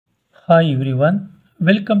Hi everyone,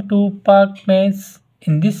 welcome to Park Maths.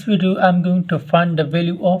 In this video, I'm going to find the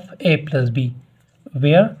value of a plus b,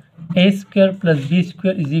 where a square plus b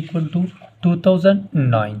square is equal to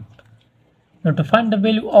 2009. Now to find the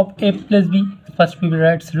value of a plus b, first we will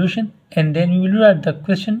write solution and then we will write the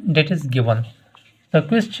question that is given. The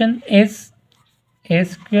question is a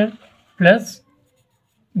square plus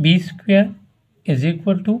b square is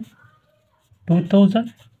equal to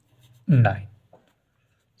 2009.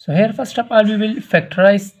 So here first of all we will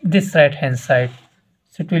factorize this right hand side.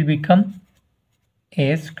 So it will become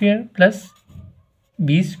a square plus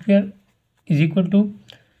b square is equal to,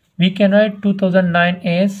 we can write 2009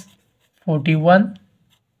 as 41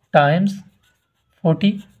 times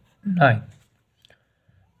 49.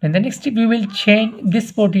 And the next step we will change this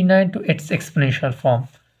 49 to its exponential form.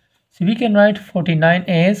 So we can write 49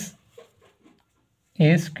 as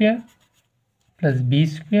a square plus b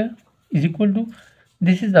square is equal to,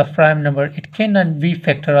 this is a prime number, it cannot be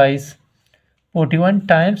factorized. 41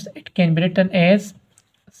 times it can be written as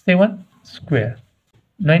 7 square.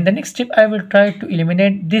 Now in the next step I will try to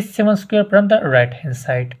eliminate this 7 square from the right hand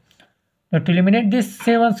side. Now to eliminate this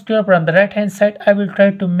 7 square from the right hand side, I will try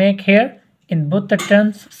to make here in both the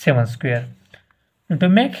terms 7 square. Now to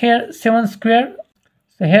make here 7 square,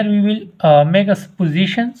 so here we will make a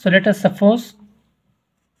supposition. So let us suppose,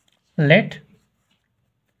 let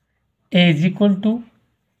a is equal to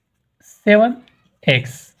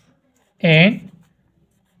 7x and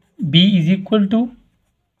b is equal to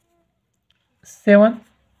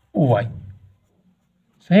 7y.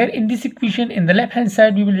 So here in this equation, in the left hand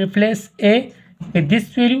side we will replace a with this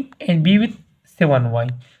value and b with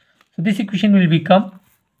 7y. So this equation will become,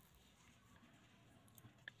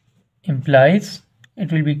 implies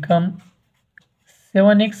it will become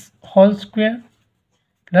 7x whole square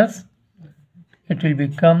plus it will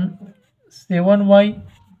become 7y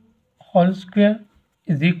whole square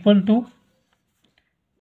is equal to,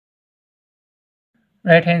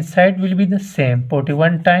 right hand side will be the same,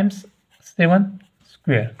 41 times 7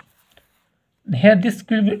 square. Here this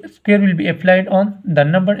square will be applied on the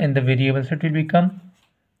number and the variable, so it will become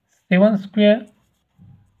 7 square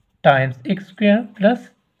times x square plus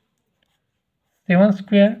 7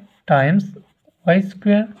 square times y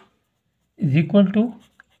square is equal to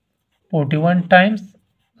 41 times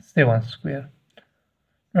 7 square.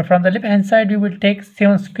 Now from the left hand side we will take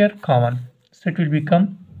 7 square common, so it will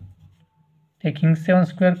become, taking 7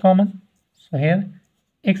 square common, so here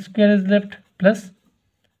x square is left plus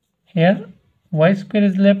here y square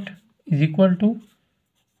is left is equal to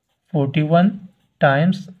 41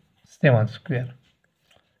 times 7 square.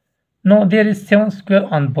 Now there is 7 square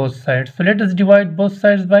on both sides, so let us divide both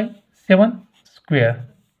sides by 7 square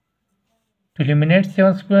to eliminate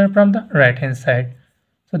 7 square from the right hand side.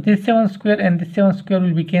 So this 7 square and this 7 square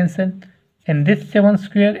will be cancelled, and this 7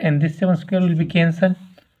 square and this 7 square will be cancelled.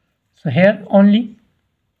 So here only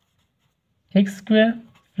x square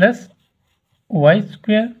plus y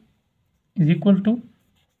square is equal to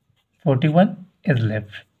 41 is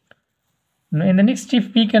left. Now in the next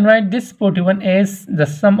step we can write this 41 as the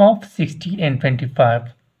sum of 60 and 25.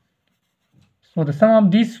 So the sum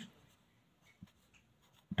of these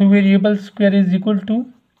two variables square is equal to,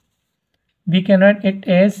 we can write it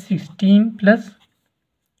as 16 plus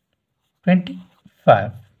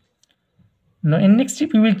 25. Now in next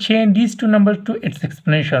step we will change these two numbers to its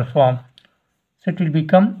exponential form. So it will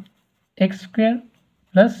become x square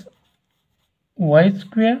plus y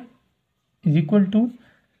square is equal to,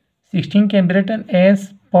 16 can be written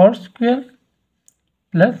as 4 square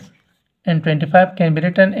plus, and 25 can be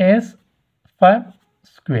written as 5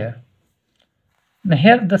 square. Now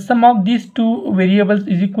here the sum of these two variables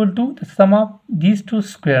is equal to the sum of these two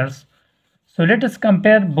squares. So let us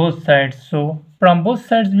compare both sides. So from both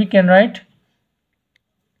sides we can write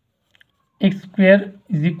x square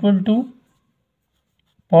is equal to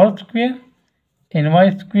 4 square and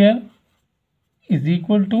y square is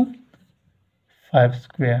equal to 5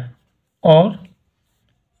 square, or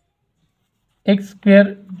x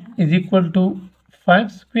square is equal to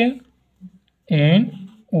 5 square and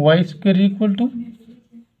y square is equal to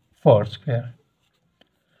 4 square.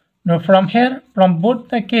 Now from here, from both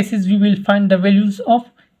the cases we will find the values of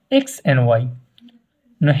x and y.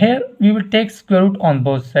 Now here we will take square root on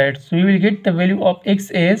both sides, so we will get the value of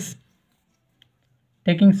x as,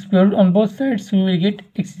 taking square root on both sides, so we will get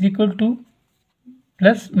x is equal to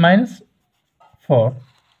plus minus 4.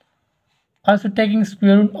 Also taking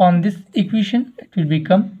square root on this equation, it will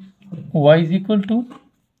become y is equal to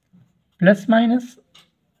plus minus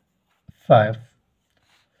 5.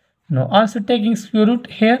 Now also taking square root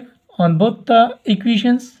here on both the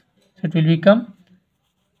equations, so it will become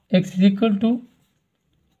x is equal to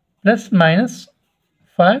plus minus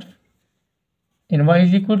 5 and y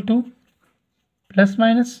is equal to plus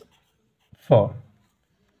minus 4.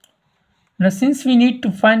 Now since we need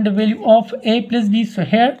to find the value of a plus b, so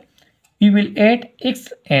here we will add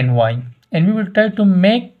x and y and we will try to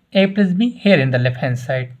make a plus b here in the left hand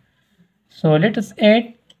side. So let us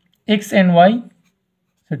add x and y.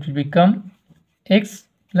 So it will become x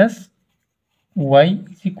plus y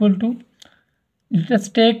is equal to, let us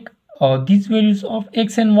take these values of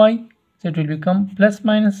x and y. So it will become plus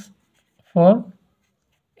minus 4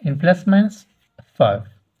 and plus minus 5.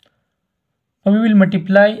 Now we will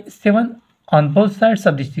multiply 7 on both sides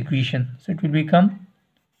of this equation. So it will become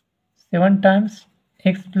 7 times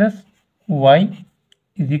x plus y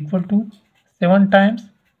is equal to 7 times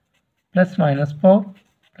plus minus 4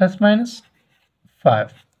 plus minus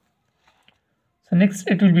 5. So next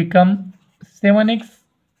it will become 7x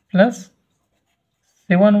plus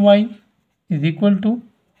 7y is equal to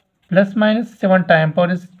plus minus 7 times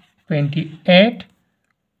 4 is 28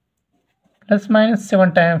 plus minus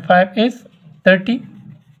 7 times 5 is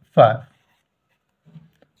 35.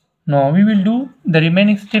 Now we will do the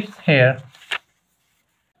remaining steps here.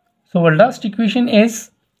 So our last equation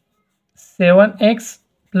is 7x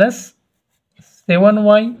plus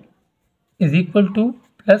 7y is equal to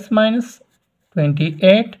plus minus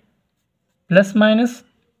 28 plus minus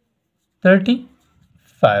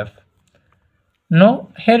 35. Now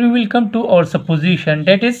here we will come to our supposition,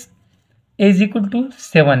 that is a is equal to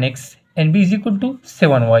 7x and b is equal to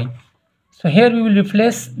 7y. So here we will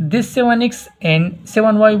replace this 7x and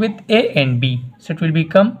 7y with a and b. So it will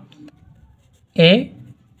become a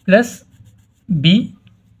plus b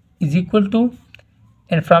is equal to,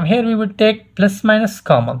 and from here we will take plus minus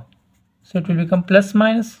common. So it will become plus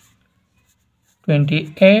minus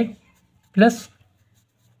 28 plus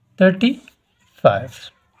 35.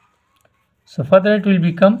 So further it will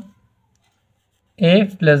become a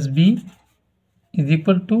plus b is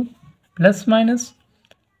equal to plus minus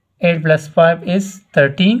 8 plus 5 is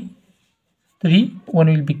 13, 3, 1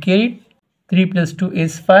 will be carried, 3 plus 2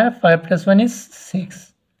 is 5, 5 plus 1 is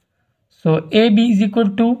 6. So AB is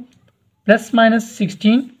equal to plus minus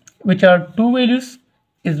 16, which are two values,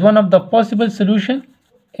 is one of the possible solution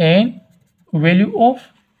and value of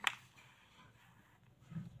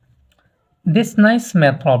this nice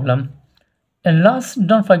math problem. And last,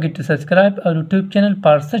 don't forget to subscribe our YouTube channel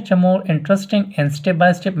for such a more interesting and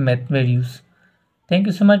step-by-step math videos. Thank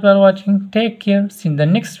you so much for watching. Take care. See you in the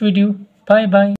next video. Bye bye.